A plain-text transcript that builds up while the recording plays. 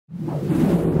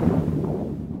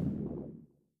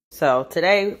So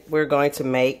today we're going to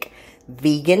make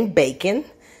vegan bacon.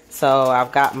 So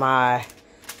I've got my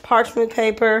parchment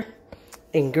paper,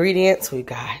 ingredients. We've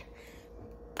got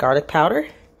garlic powder.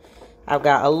 I've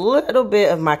got a little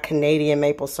bit of my Canadian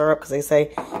maple syrup because they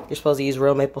say you're supposed to use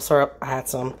real maple syrup. I had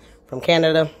some from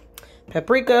Canada.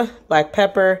 Paprika, black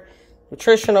pepper,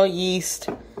 nutritional yeast,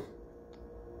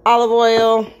 olive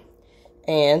oil,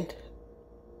 and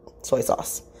soy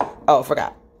sauce. Oh, I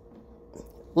forgot.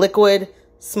 Liquid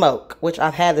smoke, which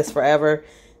I've had this forever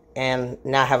and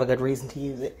now I have a good reason to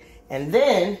use it. And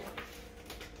then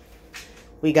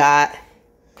we got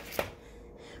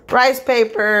rice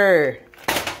paper.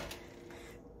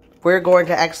 We're going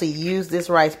to actually use this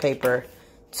rice paper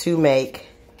to make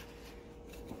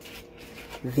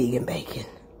vegan bacon.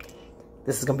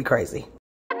 This is gonna be crazy.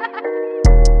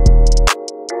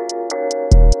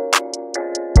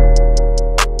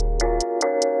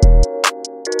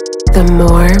 The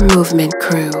More Movement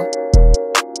Crew.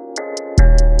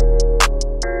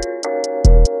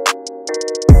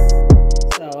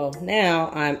 So now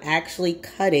I'm actually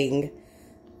cutting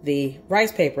the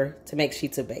rice paper to make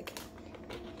sheets of bacon.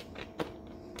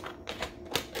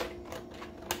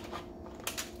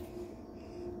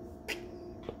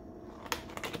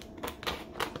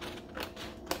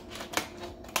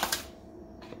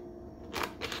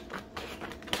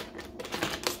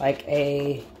 It's like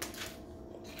a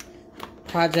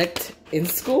project in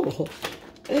school.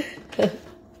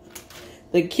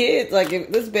 The kids, like, if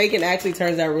this bacon actually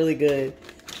turns out really good,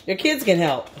 your kids can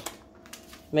help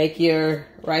make your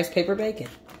rice paper bacon.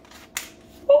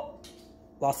 Oh,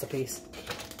 lost a piece.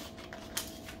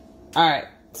 All right,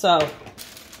 so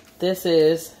this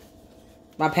is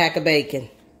my pack of bacon.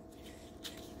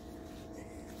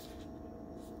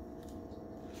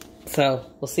 So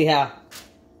we'll see how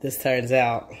this turns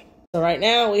out. So right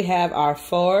now we have our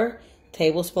 4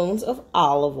 tablespoons of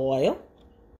olive oil.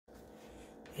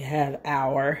 We have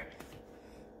our,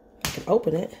 I can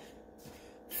open it,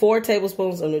 4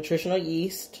 tablespoons of nutritional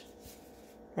yeast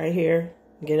right here.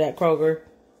 Get it at Kroger.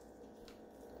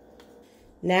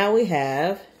 Now we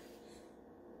have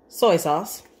soy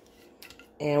sauce,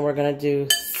 and we're gonna do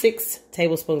 6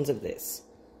 tablespoons of this.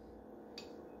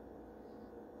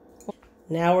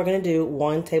 Now we're gonna do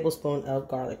 1 tablespoon of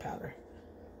garlic powder.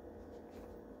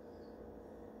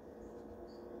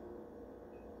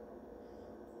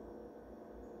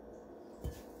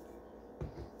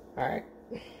 All right,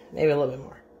 maybe a little bit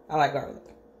more. I like garlic.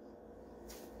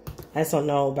 I just don't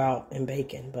know about in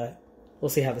bacon, but we'll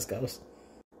see how this goes.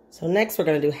 So next we're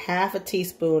gonna do half a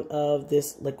teaspoon of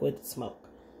this liquid smoke.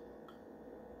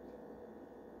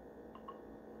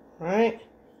 All right,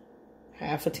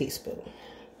 half a teaspoon.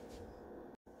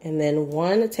 And then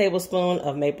 1 tablespoon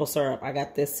of maple syrup. I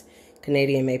got this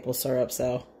Canadian maple syrup,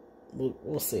 so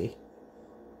we'll see.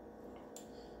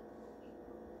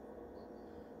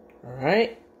 All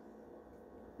right.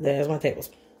 There's my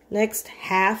tablespoon. Next,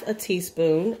 half a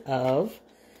teaspoon of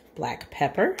black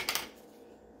pepper.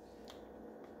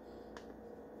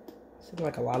 Seems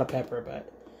like a lot of pepper,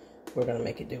 but we're gonna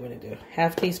make it do what it do.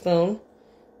 Half teaspoon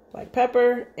black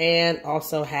pepper, and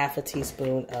also half a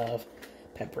teaspoon of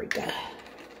paprika.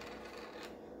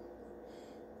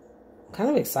 I'm kind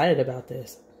of excited about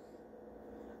this.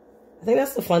 I think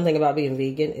that's the fun thing about being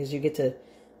vegan is you get to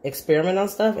experiment on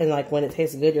stuff, and like when it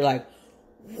tastes good, you're like,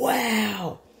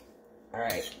 wow. All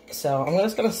right, so I'm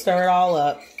just gonna stir it all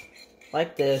up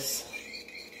like this.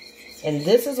 And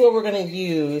this is what we're gonna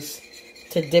use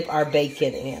to dip our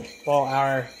bacon in. Well,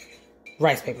 our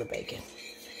rice paper bacon.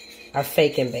 Our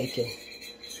faking bacon.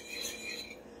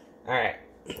 All right,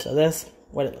 so that's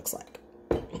what it looks like.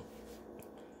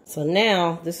 So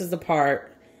now, this is the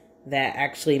part that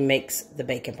actually makes the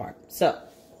bacon part. So,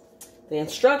 the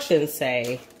instructions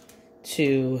say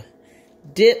to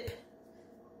dip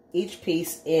each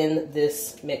piece in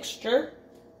this mixture.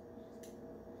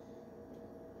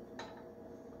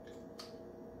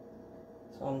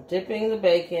 So I'm dipping the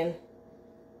bacon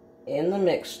in the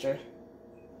mixture,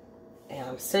 and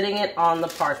I'm sitting it on the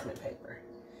parchment paper.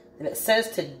 And it says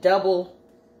to double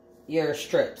your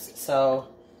strips. So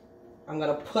I'm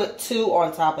gonna put 2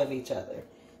 on top of each other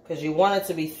because you want it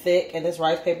to be thick, and this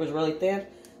rice paper is really thin.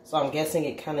 So I'm guessing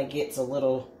it kind of gets a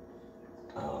little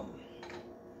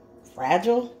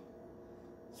fragile.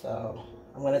 So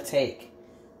I'm going to take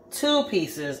 2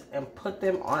 pieces and put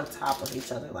them on top of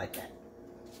each other like that.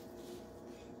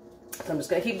 So I'm just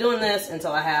going to keep doing this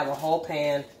until I have a whole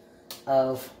pan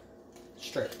of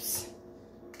strips.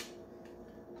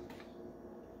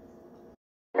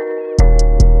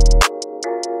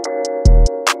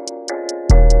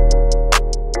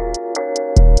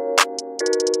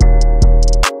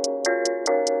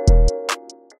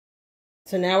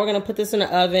 So now we're gonna put this in the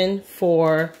oven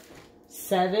for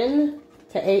 7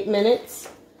 to 8 minutes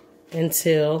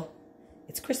until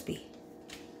it's crispy.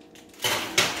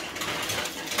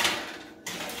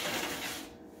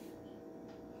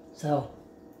 So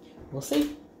we'll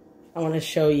see. I want to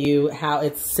show you how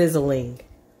it's sizzling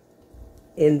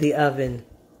in the oven.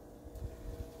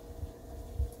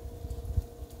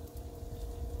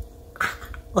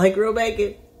 Like real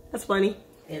bacon. That's funny.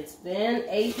 It's been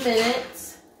 8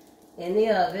 minutes in the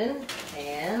oven,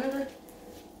 and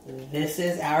this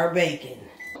is our bacon.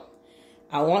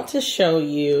 I want to show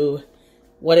you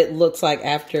what it looks like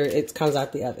after it comes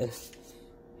out the oven.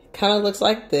 It kind of looks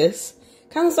like this.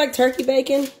 Kind of looks like turkey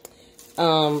bacon.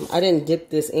 I didn't dip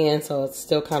this in, so it's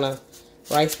still kind of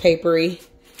rice papery.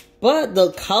 But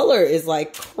the color is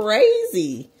like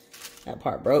crazy. That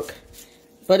part broke.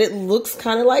 But it looks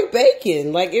kind of like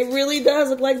bacon. Like, it really does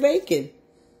look like bacon.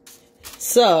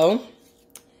 So,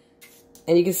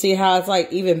 and you can see how it's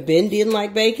like even bending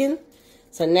like bacon.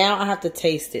 So now I have to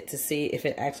taste it to see if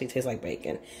it actually tastes like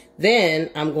bacon.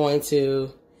 Then I'm going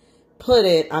to put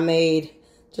it, I made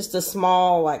just a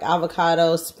small like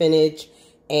avocado, spinach,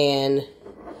 and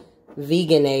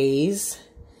veganaise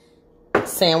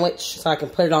sandwich. So I can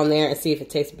put it on there and see if it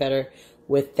tastes better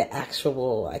with the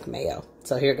actual like mayo.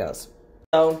 So here it goes.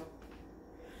 So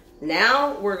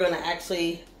now we're going to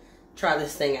actually try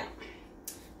this thing out.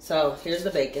 So here's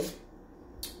the bacon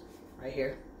right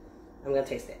here. I'm going to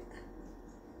taste it.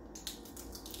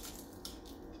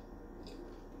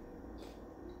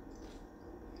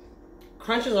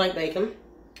 Crunches like bacon.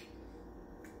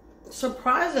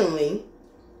 Surprisingly,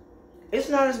 it's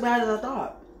not as bad as I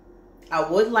thought. I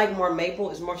would like more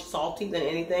maple. It's more salty than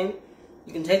anything.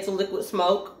 You can taste the liquid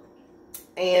smoke.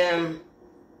 And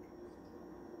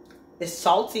it's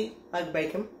salty like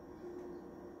bacon.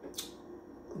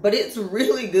 But it's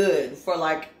really good for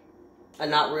like a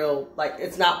not real, like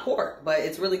it's not pork, but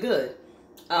it's really good.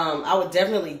 I would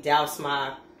definitely douse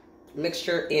my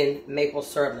mixture in maple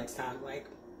syrup next time. Like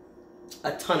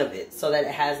a ton of it, so that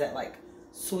it has that like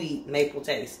sweet maple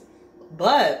taste.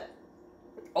 But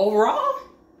overall,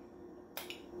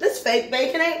 this fake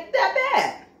bacon ain't that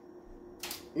bad.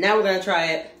 Now we're gonna try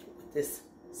it with this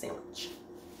sandwich.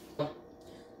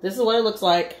 This is what it looks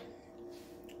like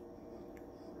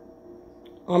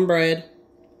on bread.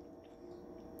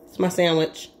 It's my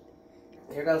sandwich.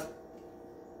 Here goes.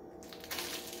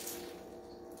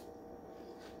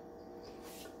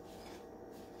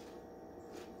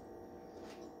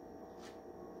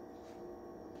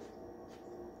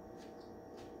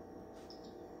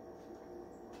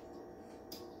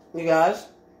 You guys,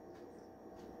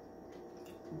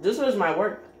 this was my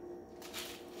work.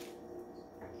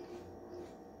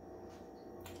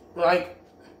 Like,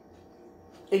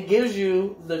 it gives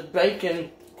you the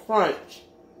bacon crunch,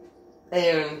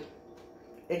 and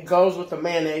it goes with the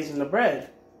mayonnaise and the bread.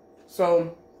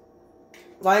 So,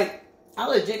 like, I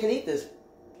legit can eat this.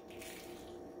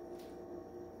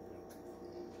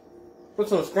 With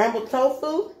some scrambled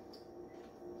tofu.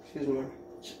 Excuse me,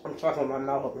 I'm talking with my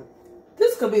mouth open.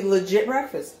 This could be legit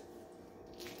breakfast.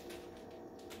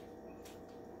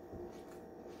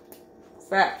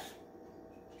 Facts.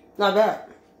 Not bad.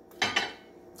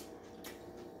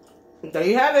 There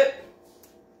you have it.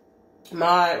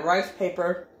 My rice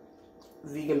paper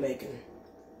vegan bacon.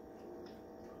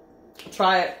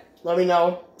 Try it. Let me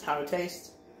know how it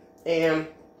tastes. And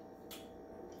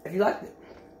if you liked it.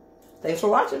 Thanks for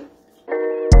watching.